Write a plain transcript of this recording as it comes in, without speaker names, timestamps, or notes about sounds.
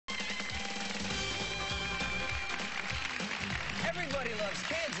loves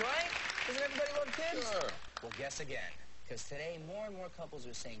kids, right? Doesn't everybody love kids? Sure. Well, guess again. Because today, more and more couples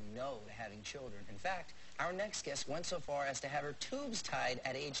are saying no to having children. In fact, our next guest went so far as to have her tubes tied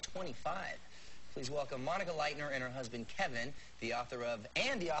at age 25. Please welcome Monica Leitner and her husband, Kevin, the author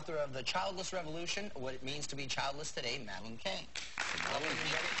of The Childless Revolution, What It Means to Be Childless Today, Madeline Kane. Madeline.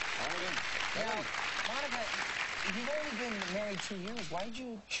 Now, Monica, you've only been married 2 years. Why did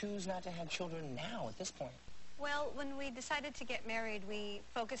you choose not to have children now at this point? Well, when we decided to get married, we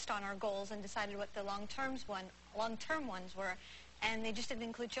focused on our goals and decided what the long-term ones were, and they just didn't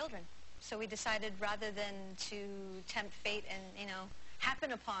include children. So we decided rather than to tempt fate and,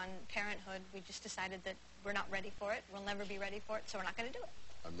 happen upon parenthood, we just decided that we're not ready for it. We'll never be ready for it, so we're not going to do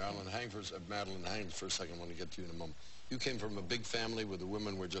it. Madeline, hang for a second. I want to get to you in a moment. You came from a big family where the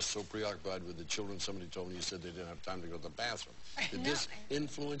women were just so preoccupied with the children. Somebody told me you said they didn't have time to go to the bathroom. Did this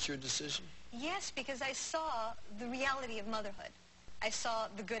influence your decision? Yes, because I saw the reality of motherhood. I saw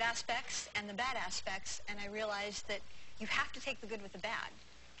the good aspects and the bad aspects, and I realized that you have to take the good with the bad.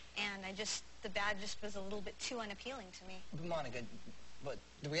 And the bad just was a little bit too unappealing to me. But Monica, but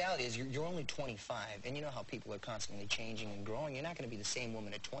the reality is you're only 25, and you know how people are constantly changing and growing. You're not going to be the same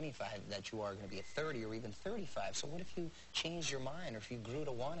woman at 25 that you are going to be at 30 or even 35. So what if you changed your mind, or if you grew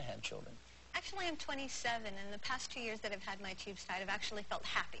to want to have children? Actually, I'm 27, and the past 2 years that I've had my tubes tied, I've actually felt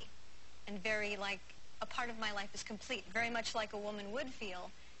happy and very like a part of my life is complete, very much like a woman would feel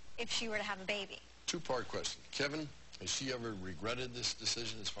if she were to have a baby. Two-part question. Kevin, has she ever regretted this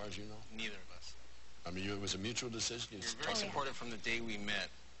decision as far as you know? Neither of us. I mean, it was a mutual decision? We were very supportive from the day we met.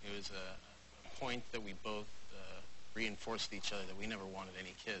 It was a point that we both reinforced to each other that we never wanted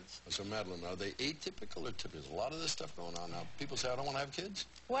any kids. So, Madeline, are they atypical or typical? There's a lot of this stuff going on now. People say, I don't want to have kids.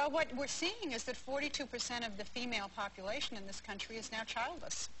 Well, what we're seeing is that 42% of the female population in this country is now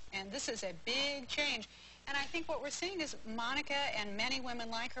childless. And this is a big change. And I think what we're seeing is Monica and many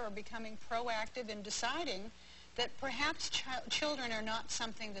women like her are becoming proactive in deciding that perhaps children are not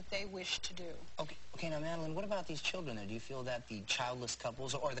something that they wish to do. Okay, now, Madeline, what about these children? Do you feel that the childless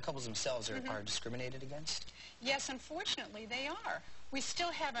couples, or the couples themselves, are discriminated against? Yes, unfortunately, they are. We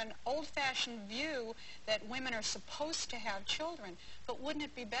still have an old-fashioned view that women are supposed to have children, but wouldn't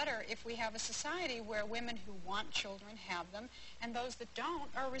it be better if we have a society where women who want children have them, and those that don't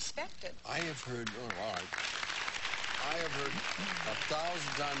are respected? I have heard, all right. I have heard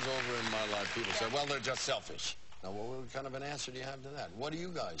 1,000 times over in my life people say, well, they're just selfish. Now, what kind of an answer do you have to that? What do you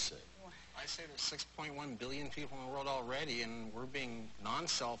guys say? I say there's 6.1 billion people in the world already, and we're being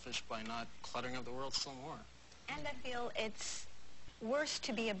non-selfish by not cluttering up the world still more. And I feel it's worse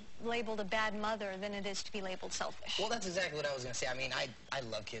to be labeled a bad mother than it is to be labeled selfish. Well, that's exactly what I was going to say. I mean, I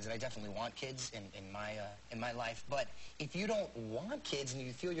love kids, and I definitely want kids in my life. But if you don't want kids and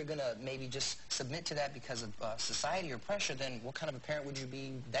you feel you're going to maybe just submit to that because of society or pressure, then what kind of a parent would you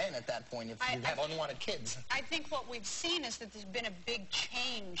be then at that point if you have unwanted kids? I think what we've seen is that there's been a big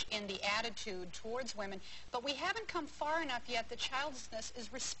change in the attitude towards women, but we haven't come far enough yet that childlessness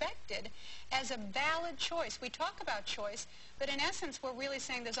is respected as a valid choice. We talk about choice, but in essence, we're really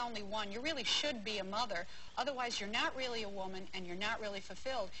saying there's only one. You really should be a mother. Otherwise, you're not really a woman, and you're not really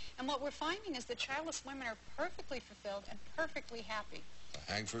fulfilled. And what we're finding is that childless women are perfectly fulfilled and perfectly happy.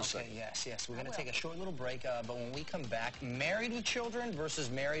 Hang for a second. Yes. We're going to take a short little break, but when we come back, married with children versus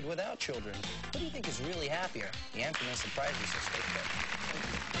married without children. What do you think is really happier? The answer may surprise you, so stay put.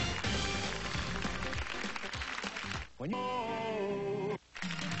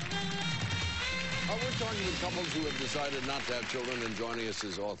 We're talking with couples who have decided not to have children, and joining us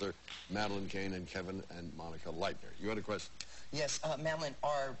is author Madeline Kane and Kevin and Monica Leitner. You had a question? Yes, Madeline,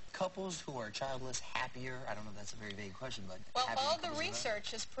 are couples who are childless happier? I don't know if that's a very vague question, but well, all the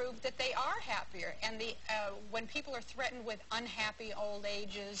research has proved that they are happier. And when people are threatened with unhappy old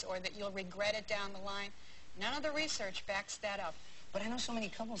ages or that you'll regret it down the line, none of the research backs that up. But I know so many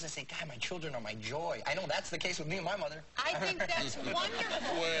couples that say, God, my children are my joy. I know that's the case with me and my mother. I think that's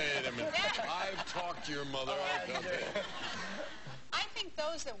wonderful. Wait a minute. I've talked to your mother. I think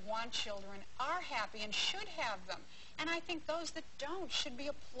those that want children are happy and should have them. And I think those that don't should be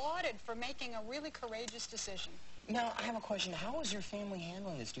applauded for making a really courageous decision. Now, I have a question. How is your family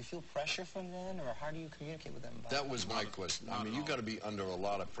handling this? Do you feel pressure from them, or how do you communicate with them about That was my question. I mean, you've got to be under a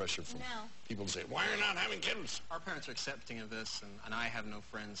lot of pressure from people to say, why are you not having kids? Our parents are accepting of this, and I have no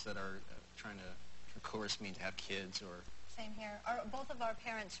friends that are trying to coerce me to have kids or... Same here. Both of our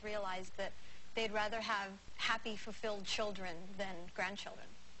parents realized that they'd rather have happy, fulfilled children than grandchildren.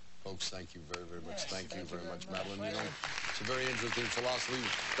 Folks, thank you very, very much. Yes, thank you very much, much. Madeline. You know, it's a very interesting philosophy.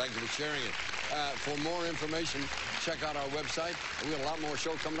 Thank you for sharing it. For more information, check out our website. We got a lot more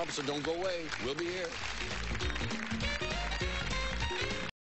show coming up, so don't go away. We'll be here.